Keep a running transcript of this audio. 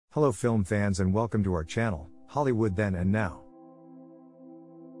Hello film fans and welcome to our channel, Hollywood Then and Now.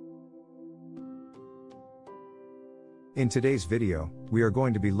 In today's video, we are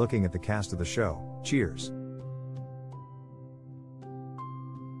going to be looking at the cast of the show, Cheers.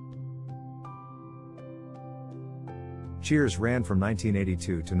 Cheers ran from 1982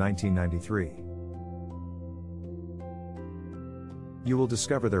 to 1993. You will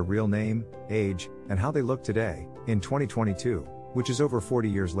discover their real name, age, and how they look today, in 2022, which is over 40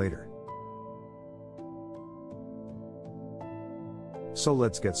 years later. So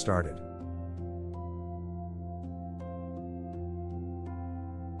let's get started.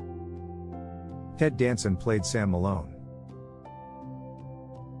 Ted Danson played Sam Malone.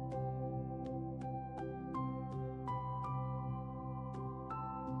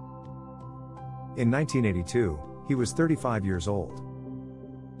 In 1982, he was 35 years old.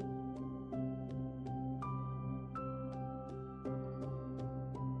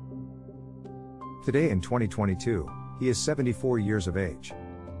 Today in 2022, he is 74 years of age.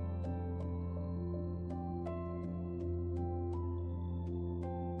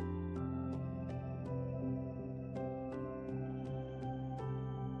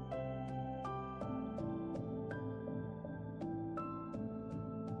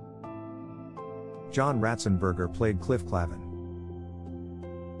 John Ratzenberger played Cliff Clavin.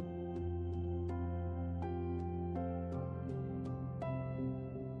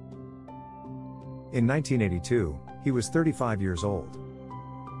 In 1982, he was 35 years old.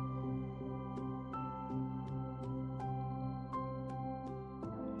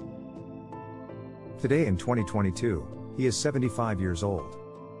 Today in 2022, he is 75 years old.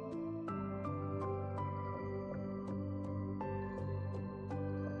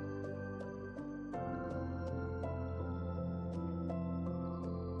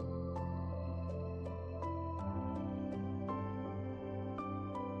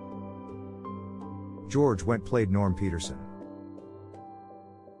 George Wendt played Norm Peterson.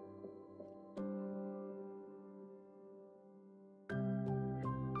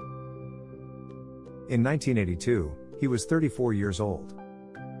 In 1982, he was 34 years old.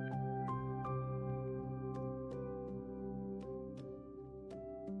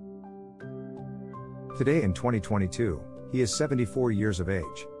 Today in 2022, he is 74 years of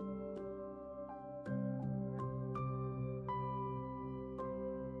age.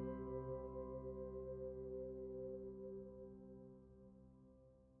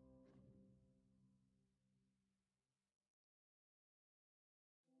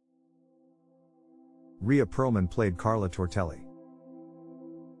 Rhea Perlman played Carla Tortelli.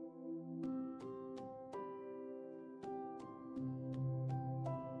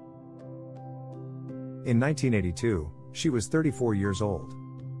 In 1982, she was 34 years old.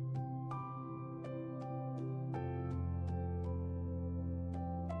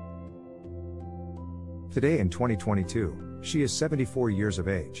 Today in 2022, she is 74 years of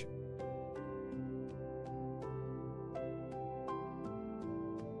age.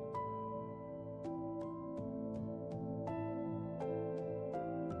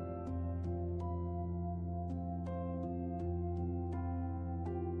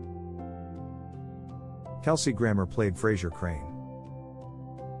 Kelsey played Frasier Crane.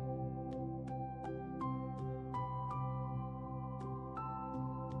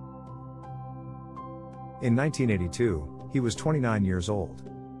 In 1982, he was 29 years old.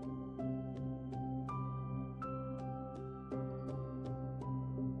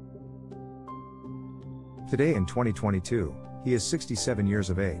 Today in 2022, he is 67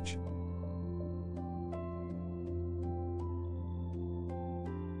 years of age.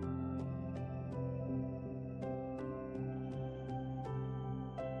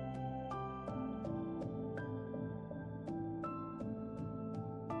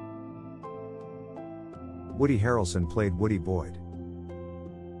 Harrelson played Woody Boyd.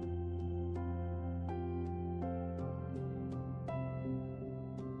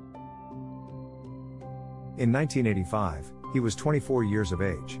 In 1985, he was 24 years of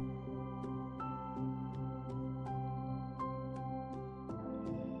age.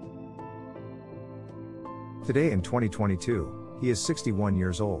 Today in 2022, he is 61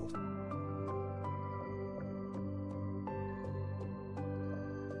 years old.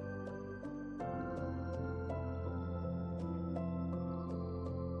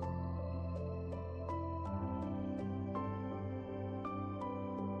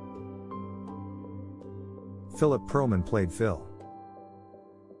 Perlman played Phil.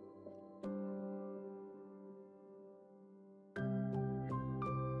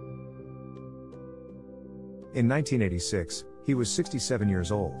 In 1986, he was 67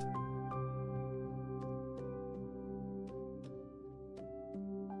 years old.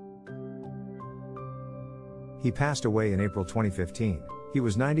 He passed away in April 2015. He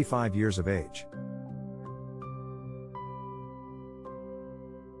was 95 years of age.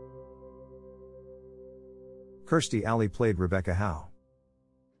 Kirstie Alley played Rebecca Howe.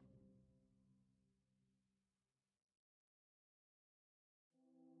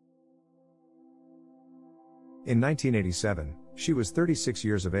 In 1987, she was 36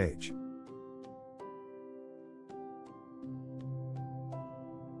 years of age.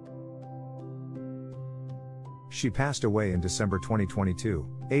 She passed away in December 2022,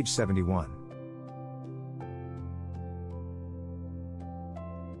 age 71.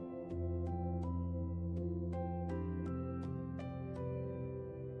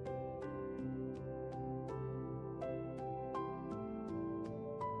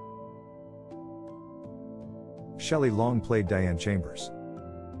 Shelley Long played Diane Chambers.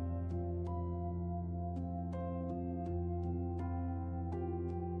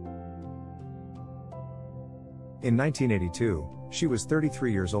 In 1982, she was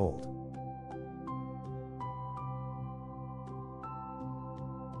 33 years old.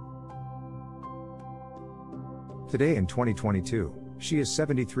 Today in 2022, she is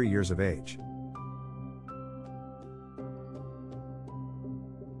 73 years of age.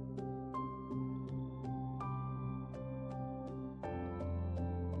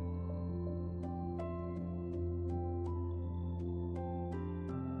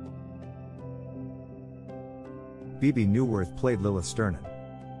 Bebe Neuwirth played Lilith Sternin.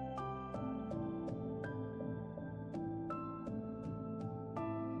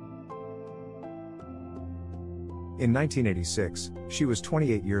 In 1986, she was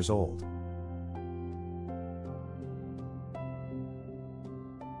 28 years old.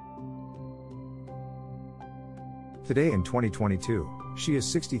 Today in 2022, she is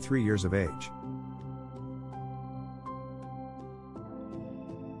 63 years of age.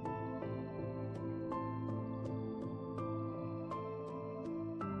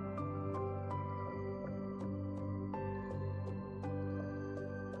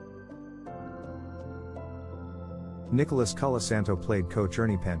 Nicholas Colasanto played Coach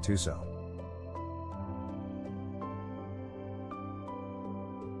Ernie Pantuso.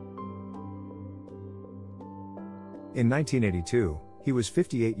 In 1982, he was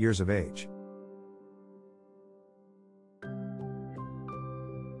 58 years of age.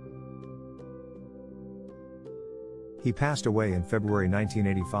 He passed away in February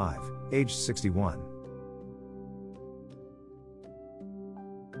 1985, aged 61.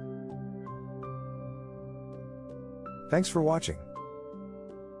 Thanks for watching.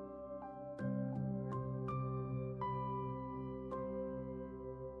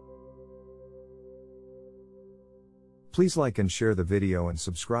 Please like and share the video and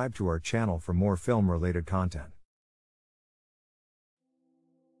subscribe to our channel for more film-related content.